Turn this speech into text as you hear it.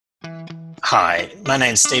Hi, my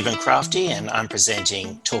name's Stephen Crafty and I'm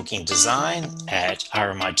presenting Talking Design at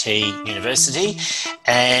RMIT University,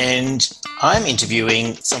 and I'm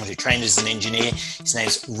interviewing someone who trained as an engineer. His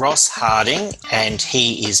name's Ross Harding and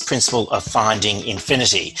he is Principal of Finding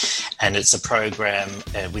Infinity, and it's a program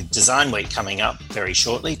with Design Week coming up very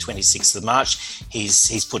shortly, 26th of March.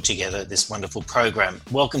 He's put together this wonderful program.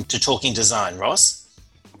 Welcome to Talking Design, Ross.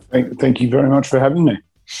 Thank you very much for having me.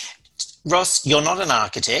 Ross, you're not an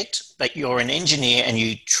architect, but you're an engineer and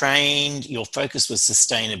your focus was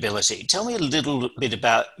sustainability. Tell me a little bit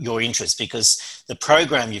about your interest, because the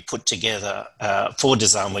program you put together for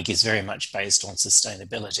Design Week is very much based on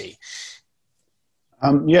sustainability.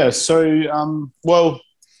 Well,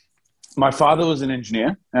 my father was an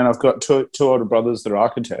engineer and I've got two older brothers that are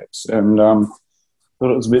architects, and thought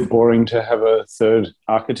it was a bit boring to have a third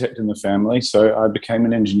architect in the family. So I became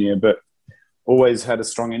an engineer, but always had a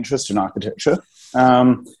strong interest in architecture.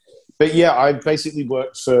 I basically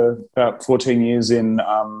worked for about 14 years in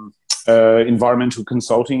environmental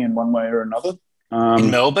consulting in one way or another.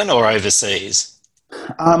 In Melbourne or overseas?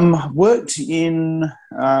 Worked in,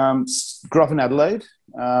 grew up in Adelaide,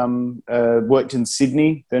 worked in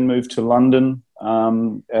Sydney, then moved to London.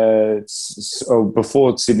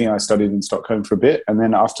 Before Sydney, I studied in Stockholm for a bit. And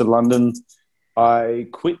then after London, I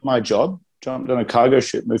quit my job, jumped on a cargo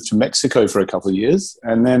ship, moved to Mexico for a couple of years.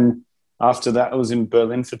 And then after that, I was in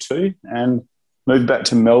Berlin for 2 and moved back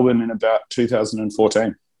to Melbourne in about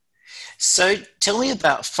 2014. So tell me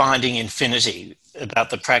about Finding Infinity, about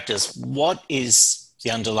the practice. What is the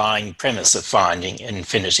underlying premise of Finding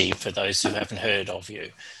Infinity for those who haven't heard of you?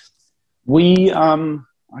 We,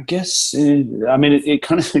 I guess, it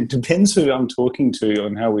kind of depends who I'm talking to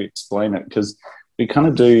on how we explain it, because we kind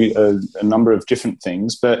of do a number of different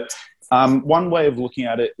things. But one way of looking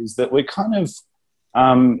at it is that we're kind of,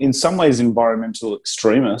 in some ways, environmental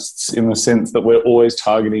extremists, in the sense that we're always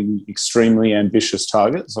targeting extremely ambitious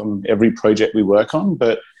targets on every project we work on,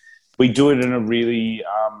 but we do it in a really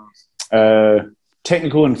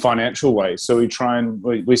technical and financial way. So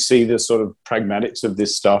we see the sort of pragmatics of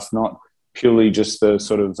this stuff, not purely just the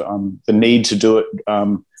sort of the need to do it.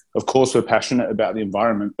 Of course, we're passionate about the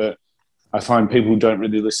environment, but I find people don't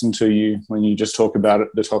really listen to you when you just talk about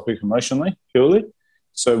the topic emotionally, purely.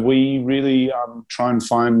 So we really try and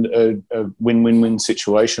find a win-win-win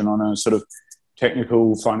situation on a sort of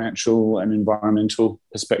technical, financial and environmental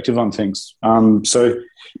perspective on things.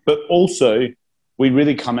 But also we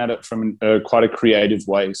really come at it from quite a creative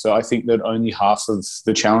way. So I think that only half of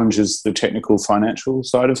the challenge is the technical, financial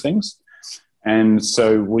side of things. And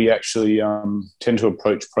so we actually tend to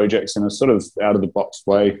approach projects in a sort of out-of-the-box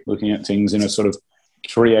way, looking at things in a sort of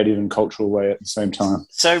creative and cultural way at the same time.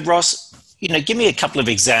 So, Ross, give me a couple of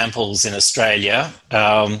examples in Australia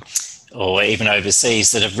or even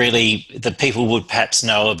overseas that have really, that people would perhaps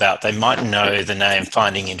know about. They might know the name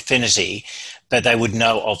Finding Infinity, but they would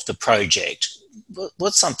know of the project.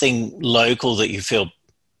 What's something local that you feel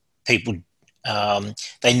people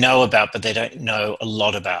they know about, but they don't know a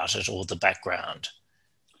lot about it or the background?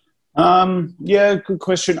 Good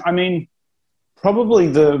question. I mean, probably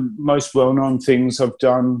the most well-known things I've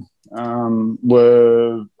done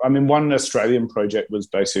one Australian project was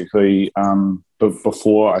basically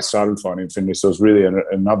before I started Finding Infinity, so it was really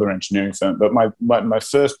another engineering firm. But my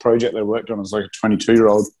first project that I worked on as like a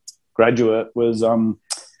 22-year-old graduate was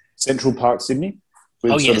Central Park, Sydney,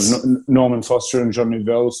 with sort of Norman Foster and John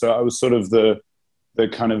Nouvel. So I was sort of the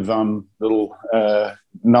kind of little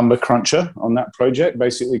number cruncher on that project,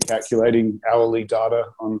 basically calculating hourly data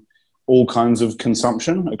on all kinds of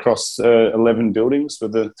consumption across 11 buildings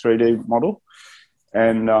with a 3D model,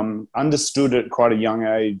 and understood at quite a young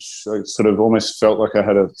age. So it sort of almost felt like I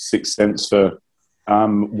had a sixth sense for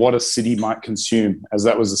what a city might consume, as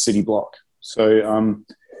that was a city block. So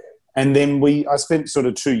and then I spent sort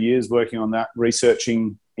of 2 years working on that,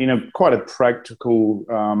 researching in quite a practical,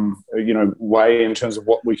 way in terms of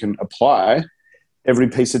what we can apply every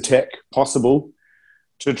piece of tech possible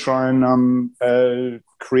to try and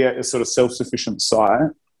create a sort of self-sufficient site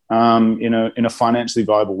in a financially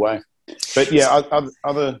viable way. But yeah,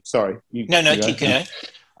 keep going.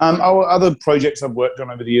 Other projects I've worked on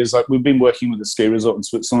over the years, like we've been working with a ski resort in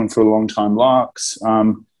Switzerland for a long time, Larks.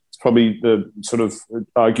 Probably the sort of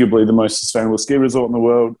arguably the most sustainable ski resort in the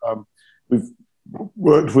world. We've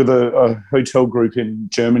worked with a hotel group in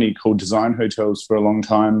Germany called Design Hotels for a long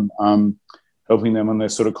time, helping them on their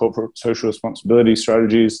sort of corporate social responsibility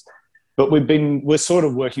strategies. But we're sort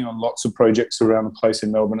of working on lots of projects around the place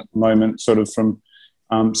in Melbourne at the moment, sort of from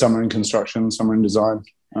some are in construction, some are in design.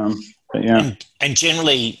 And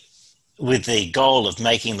generally with the goal of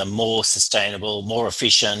making them more sustainable, more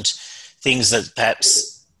efficient, things that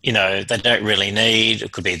perhaps, they don't really need.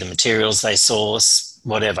 It could be the materials they source,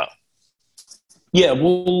 whatever. Yeah,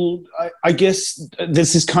 well, I guess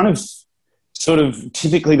there's this kind of sort of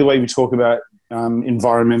typically the way we talk about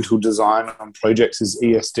environmental design on projects is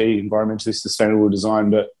ESD, environmentally sustainable design.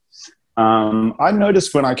 But I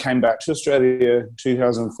noticed when I came back to Australia in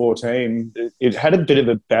 2014, it had a bit of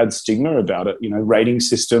a bad stigma about it, rating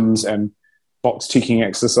systems and box ticking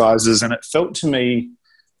exercises. And it felt to me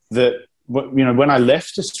that, when I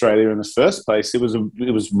left Australia in the first place, it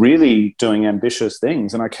was really doing ambitious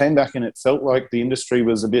things. And I came back and it felt like the industry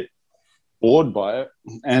was a bit bored by it.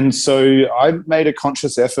 And so I made a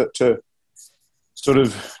conscious effort to sort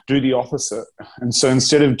of do the opposite. And so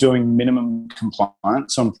instead of doing minimum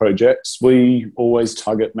compliance on projects, we always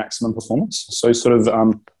target maximum performance. So sort of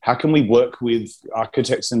how can we work with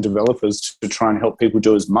architects and developers to try and help people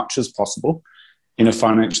do as much as possible in a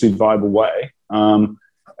financially viable way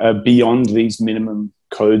beyond these minimum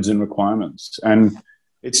codes and requirements. And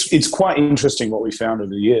it's quite interesting what we found over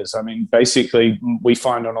the years. I mean, basically, we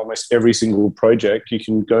find on almost every single project, you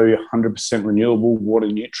can go 100% renewable, water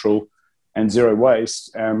neutral, and zero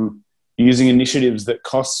waste, using initiatives that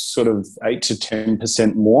cost sort of 8 to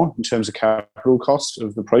 10% more in terms of capital cost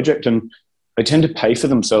of the project, and they tend to pay for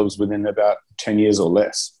themselves within about 10 years or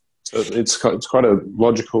less. So it's quite a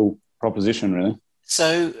logical proposition, really.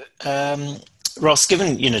 So, Ross,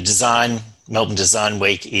 given Melbourne Design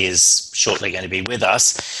Week is shortly going to be with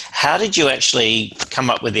us, how did you actually come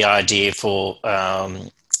up with the idea for a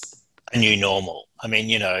new normal? I mean,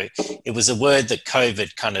 it was a word that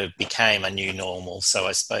COVID kind of became a new normal. So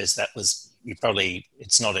I suppose that was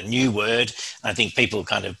it's not a new word. I think people are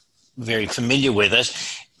kind of very familiar with it.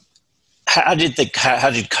 How did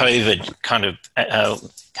COVID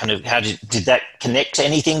did that connect to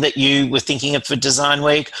anything that you were thinking of for Design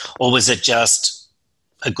Week, or was it just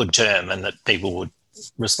a good term and that people would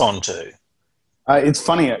respond to? It's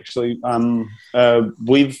funny, actually.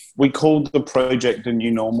 We called the project a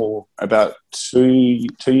new normal about 2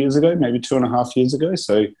 years ago, maybe 2.5 years ago.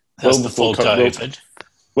 So well before COVID.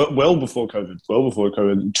 Well before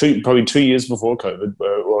COVID. Probably 2 years before COVID,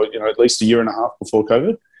 or at least 1.5 years before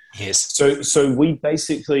COVID. Yes. So we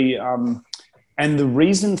basically, and the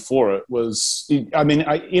reason for it was,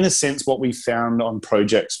 in a sense, what we found on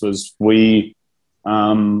projects was we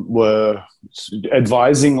were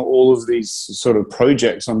advising all of these sort of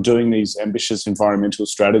projects on doing these ambitious environmental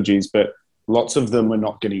strategies, but lots of them were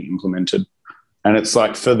not getting implemented. And it's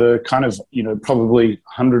like for the kind of, probably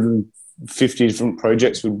 150 different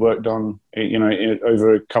projects we'd worked on,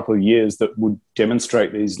 over a couple of years that would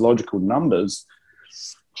demonstrate these logical numbers,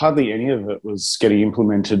 hardly any of it was getting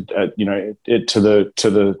implemented at, to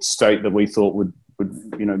the state that we thought would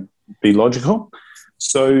be logical.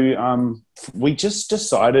 So we just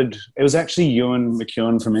decided, it was actually Ewan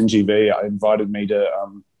McEwen from NGV invited me to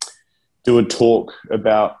do a talk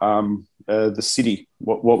about the city,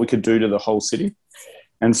 what we could do to the whole city.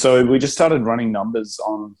 And so we just started running numbers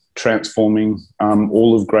on transforming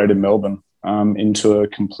all of Greater Melbourne into a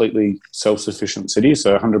completely self-sufficient city,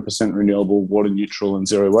 so 100% renewable, water neutral and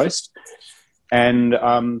zero waste. And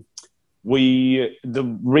the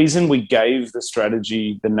reason we gave the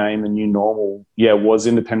strategy the name "A New Normal," was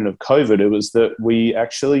independent of COVID. It was that we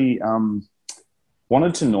actually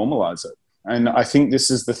wanted to normalize it, and I think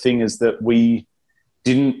this is the thing: is that we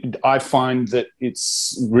didn't. I find that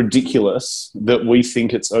it's ridiculous that we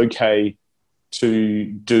think it's okay to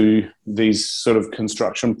do these sort of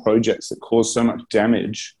construction projects that cause so much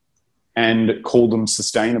damage and call them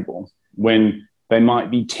sustainable when they might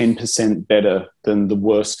be 10% better than the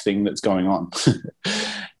worst thing that's going on.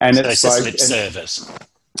 And so it's like lip service.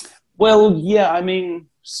 Well, yeah, I mean,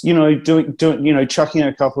 doing chucking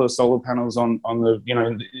a couple of solar panels on the,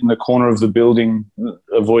 in the corner of the building,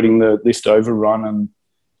 avoiding the lift overrun and,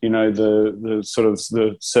 the sort of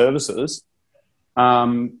the services,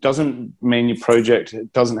 doesn't mean your project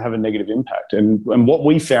doesn't have a negative impact. And what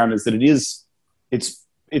we found is that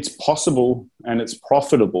it's possible and it's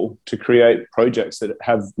profitable to create projects that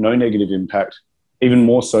have no negative impact. Even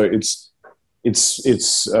more so, it's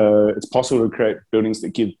possible to create buildings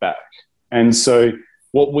that give back. And so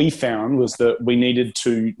what we found was that we needed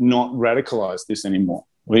to not radicalize this anymore.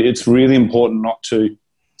 It's really important not to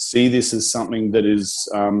see this as something that is,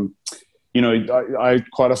 I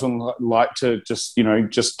quite often like to just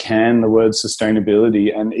can the word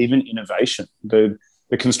sustainability and even innovation. The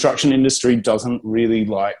construction industry doesn't really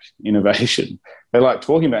like innovation. They like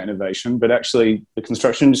talking about innovation, but actually the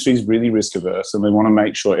construction industry is really risk averse and they want to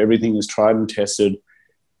make sure everything is tried and tested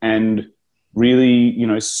and really,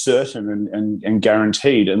 certain and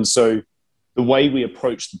guaranteed. And so the way we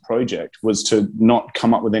approached the project was to not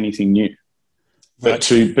come up with anything new, but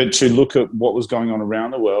to look at what was going on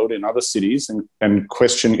around the world in other cities and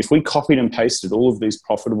question, if we copied and pasted all of these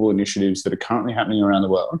profitable initiatives that are currently happening around the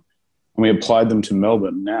world and we applied them to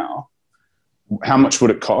Melbourne now, how much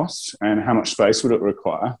would it cost and how much space would it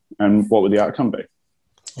require and what would the outcome be?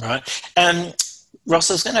 Right.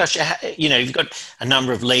 Ross, I was going to ask you, you've got a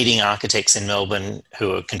number of leading architects in Melbourne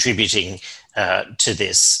who are contributing to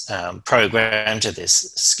this program, to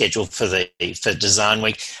this schedule for Design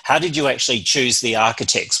Week. How did you actually choose the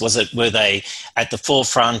architects? Were they at the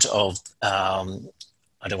forefront of,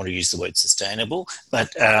 I don't want to use the word sustainable,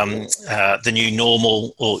 but the new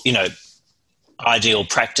normal or, ideal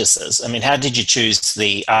practices? I mean, how did you choose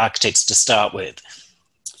the architects to start with?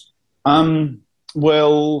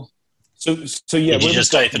 So yeah. Did you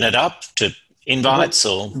just open it up to invites,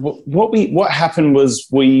 or what happened was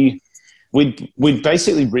we'd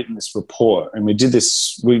basically written this report, and we'd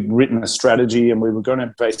written a strategy, and we were going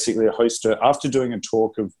to basically host after doing a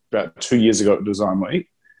talk of about 2 years ago at Design Week.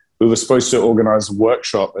 We were supposed to organise a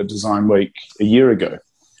workshop at Design Week a year ago,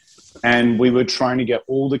 and we were trying to get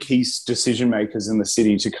all the key decision makers in the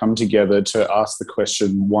city to come together to ask the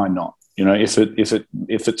question, why not? If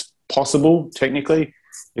it's possible technically,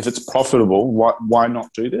 if it's profitable, why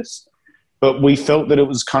not do this? But we felt that it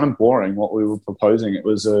was kind of boring what we were proposing. It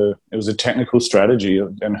was a technical strategy,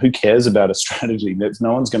 and who cares about a strategy?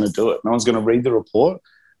 No one's going to do it. No one's going to read the report.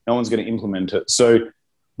 No one's going to implement it. So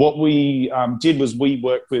what we did was we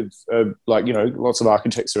worked with lots of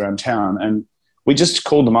architects around town, and we just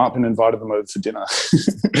called them up and invited them over for dinner.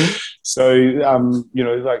 So,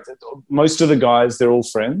 most of the guys, they're all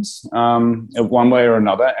friends one way or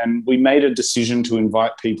another. And we made a decision to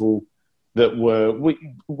invite people that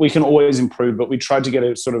we can always improve, but we tried to get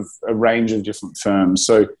a range of different firms.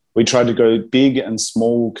 So we tried to go big and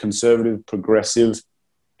small, conservative, progressive,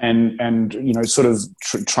 and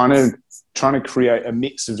trying to create a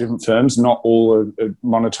mix of different firms, not all a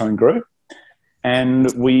monotone group.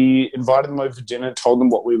 And we invited them over for dinner, told them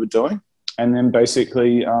what we were doing, and then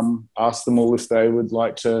basically asked them all if they would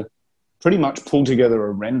like to pretty much pull together a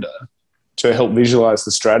render to help visualize the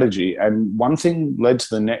strategy. And one thing led to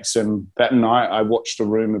the next, and that night I watched a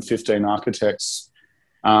room of 15 architects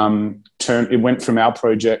it went from our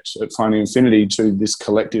project at Finding Infinity to this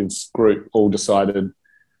collective group all decided,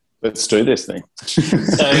 let's do this thing.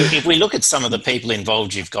 So if we look at some of the people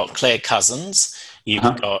involved, you've got Claire Cousins, you've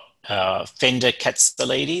got Fender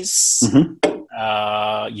Katsoulides,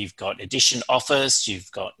 you've got Edition Office,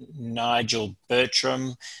 you've got Nigel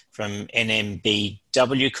Bertram from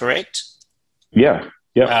NMBW, correct? Yeah.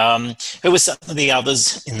 Who were some of the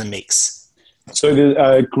others in the mix? So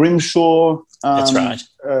the Grimshaw, that's right.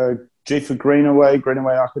 G for Greenaway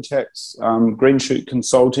Architects, Green Shoot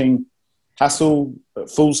Consulting, Hassel,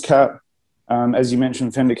 Foolscap, as you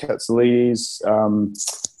mentioned, Fender Katsoulides,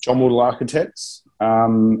 John Wardle Architects,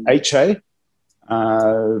 HA,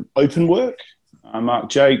 Openwork, Mark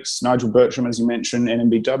Jakes, Nigel Bertram, as you mentioned,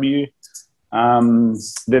 NMBW.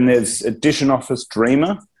 Then there's Edition Office,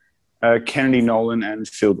 Dreamer, Kennedy Nolan, and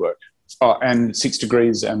Fieldwork, and 6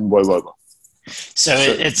 Degrees and Wowoba. So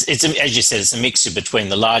it's as you said, it's a mixture between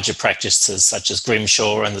the larger practices such as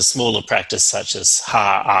Grimshaw and the smaller practice such as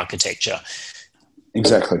Ha Architecture.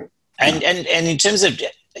 Exactly. And in terms of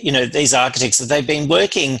these architects, have they been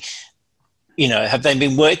working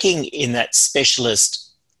in that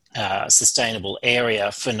specialist sustainable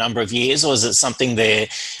area for a number of years, or is it something they're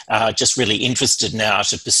just really interested now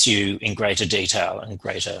to pursue in greater detail and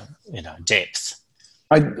greater depth?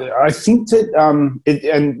 I think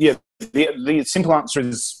that the simple answer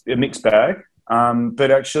is a mixed bag. But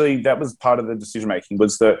actually, that was part of the decision making.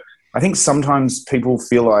 Was that I think sometimes people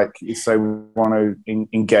feel like if they want to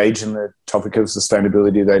engage in the topic of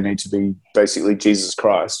sustainability, they need to be basically Jesus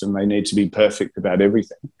Christ, and they need to be perfect about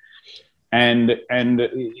everything. And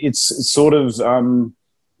it's sort of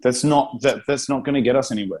that's not going to get us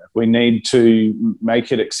anywhere. We need to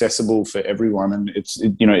make it accessible for everyone, and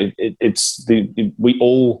we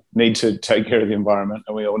all need to take care of the environment,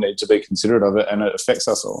 and we all need to be considerate of it, and it affects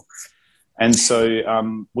us all. And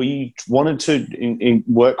so we wanted to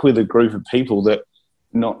work with a group of people that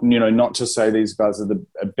not to say these guys are the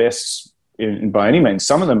best by any means.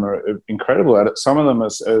 Some of them are incredible at it. Some of them are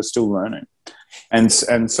still learning. And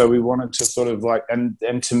so we wanted to sort of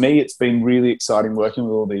and to me, it's been really exciting working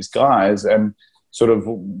with all these guys and sort of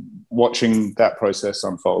watching that process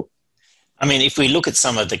unfold. I mean, if we look at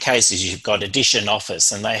some of the cases, you've got Edition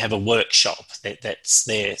Office, and they have a workshop that's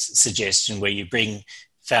their suggestion where you bring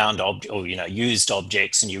found or used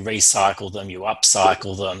objects, and you recycle them, you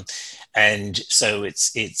upcycle them, and so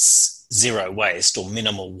it's zero waste or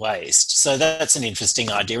minimal waste. So that's an interesting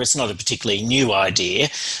idea. It's not a particularly new idea,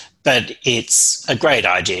 but it's a great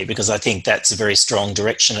idea because I think that's a very strong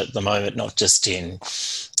direction at the moment, not just in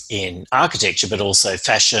architecture, but also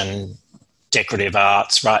fashion, decorative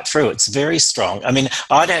arts, right through. It's very strong. I mean,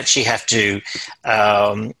 I'd actually have to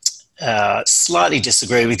slightly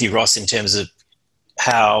disagree with you, Ross, in terms of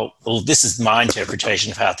this is my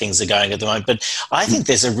interpretation of how things are going at the moment, but I think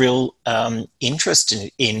there's a real interest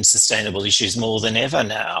in sustainable issues more than ever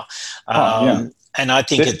now. And I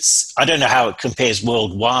think I don't know how it compares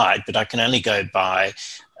worldwide, but I can only go by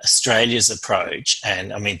Australia's approach.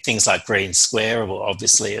 And I mean, things like Green Square are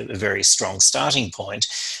obviously a very strong starting point.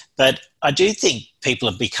 But I do think people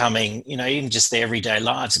are becoming, even just their everyday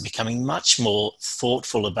lives are becoming much more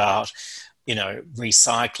thoughtful about,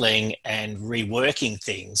 recycling and reworking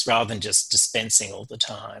things rather than just dispensing all the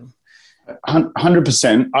time.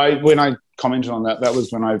 100%. When I commented on that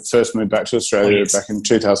was when I first moved back to Australia back in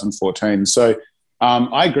 2014. So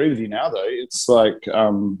I agree with you now, though. It's like,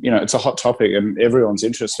 it's a hot topic and everyone's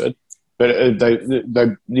interested. But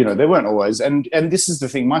they weren't always. And this is the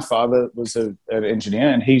thing. My father was an engineer,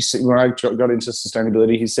 and when I got into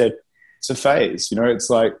sustainability, he said it's a phase. It's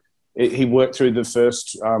like he worked through the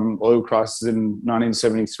first oil crisis in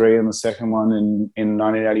 1973 and the second one in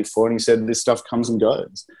 1984, and he said this stuff comes and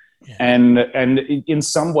goes. Yeah. And in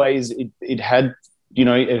some ways, it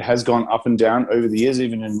has gone up and down over the years,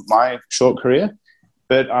 even in my short career.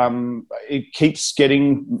 But it keeps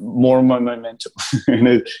getting more and more momentum,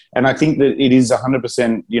 and I think that it is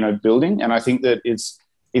 100%, building. And I think that it's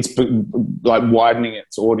like widening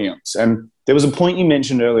its audience. And there was a point you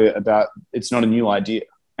mentioned earlier about it's not a new idea,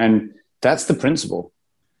 and that's the principle.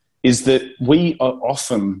 Is that we are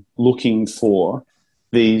often looking for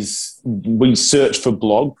these. We search for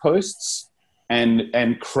blog posts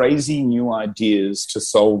and crazy new ideas to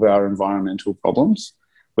solve our environmental problems.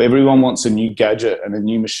 Where everyone wants a new gadget and a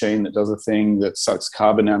new machine that does a thing that sucks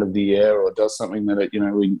carbon out of the air or does something that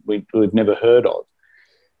we've never heard of.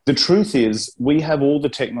 The truth is, we have all the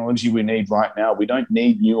technology we need right now. We don't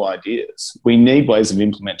need new ideas. We need ways of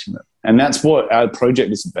implementing them, and that's what our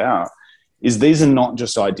project is about. Is these are not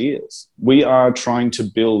just ideas. We are trying to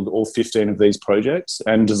build all 15 of these projects,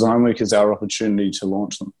 and Design Week is our opportunity to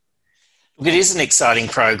launch them. It is an exciting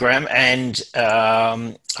program, and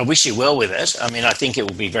I wish you well with it. I mean, I think it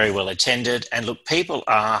will be very well attended. And look, people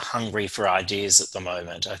are hungry for ideas at the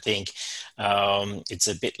moment. I think it's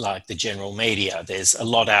a bit like the general media. There's a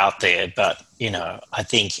lot out there, but, I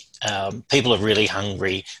think people are really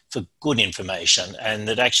hungry for good information, and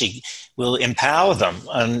that actually will empower them.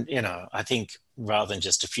 And, I think rather than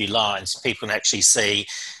just a few lines, people can actually see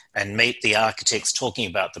and meet the architects talking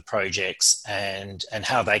about the projects and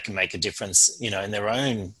how they can make a difference, in their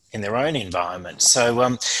own environment.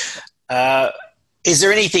 So, is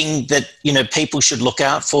there anything that people should look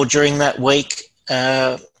out for during that week,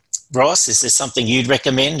 Ross? Is there something you'd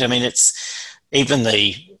recommend? I mean, it's even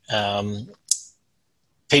the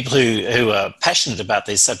people who are passionate about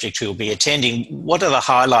this subject who will be attending. What are the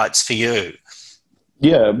highlights for you?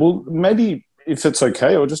 Yeah, well, maybe. If it's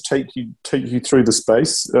okay, I'll just take you through the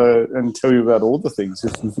space and tell you about all the things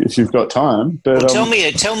if you've got time. But tell me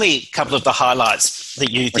a couple of the highlights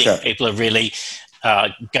that you think people are really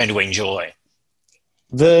going to enjoy.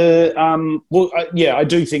 I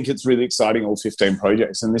do think it's really exciting, all 15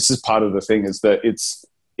 projects, and this is part of the thing is that it's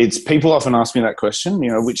people often ask me that question,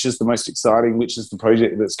 which is the most exciting, which is the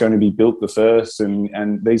project that's going to be built the first,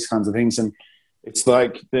 and these kinds of things, and it's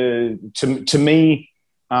like to me.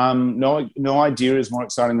 No idea is more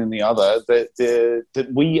exciting than the other. That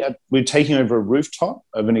we're taking over a rooftop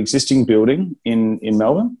of an existing building in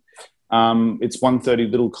Melbourne. It's 130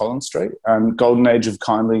 Little Collins Street. Golden Age have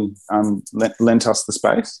kindly lent us the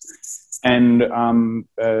space, and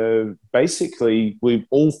basically, we've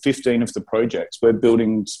all 15 of the projects. We're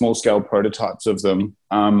building small scale prototypes of them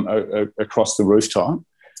across the rooftop.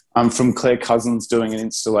 From Claire Cousins doing an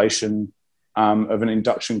installation. Of an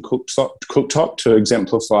induction cooktop to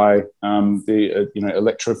exemplify the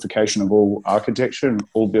electrification of all architecture and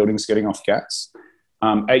all buildings getting off gas.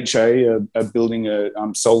 HA are building a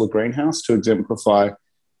solar greenhouse to exemplify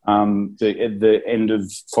the end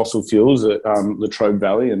of fossil fuels at Latrobe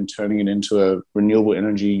Valley and turning it into a renewable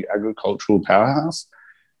energy agricultural powerhouse.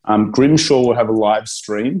 Grimshaw will have a live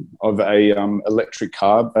stream of a electric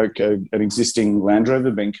car, an existing Land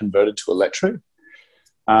Rover being converted to electric.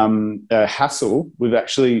 Hassel, we've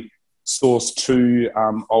actually sourced 2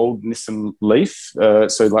 old Nissan Leaf,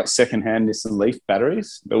 so like secondhand Nissan Leaf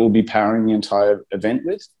batteries that we'll be powering the entire event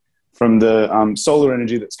with, from the solar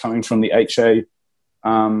energy that's coming from the HA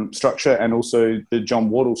structure and also the John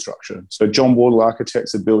Wardle structure. So John Wardle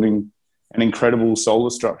Architects are building an incredible solar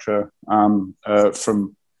structure from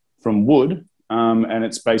wood, and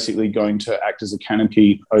it's basically going to act as a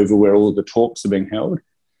canopy over where all of the talks are being held.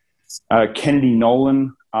 Kennedy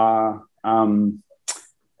Nolan are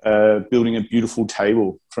building a beautiful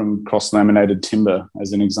table from cross-laminated timber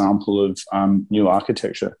as an example of new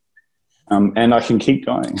architecture. And I can keep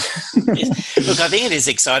going. Yes. Look, I think it is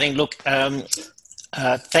exciting. Look,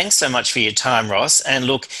 thanks so much for your time, Ross. And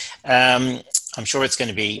look, I'm sure it's going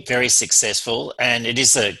to be very successful, and it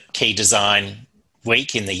is a key design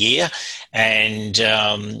week in the year, and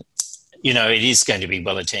it is going to be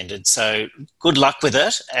well attended. So good luck with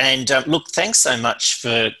it. And look, thanks so much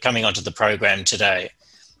for coming onto the program today.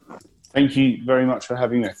 Thank you very much for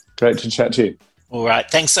having me. Great to chat to you. All right.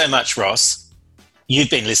 Thanks so much, Ross. You've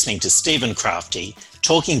been listening to Stephen Crafty.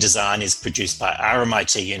 Talking Design is produced by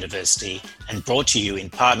RMIT University and brought to you in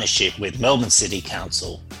partnership with Melbourne City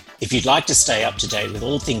Council. If you'd like to stay up to date with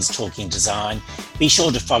all things Talking Design, be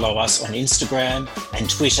sure to follow us on Instagram and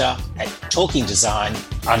Twitter at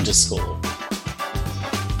talkingdesign_.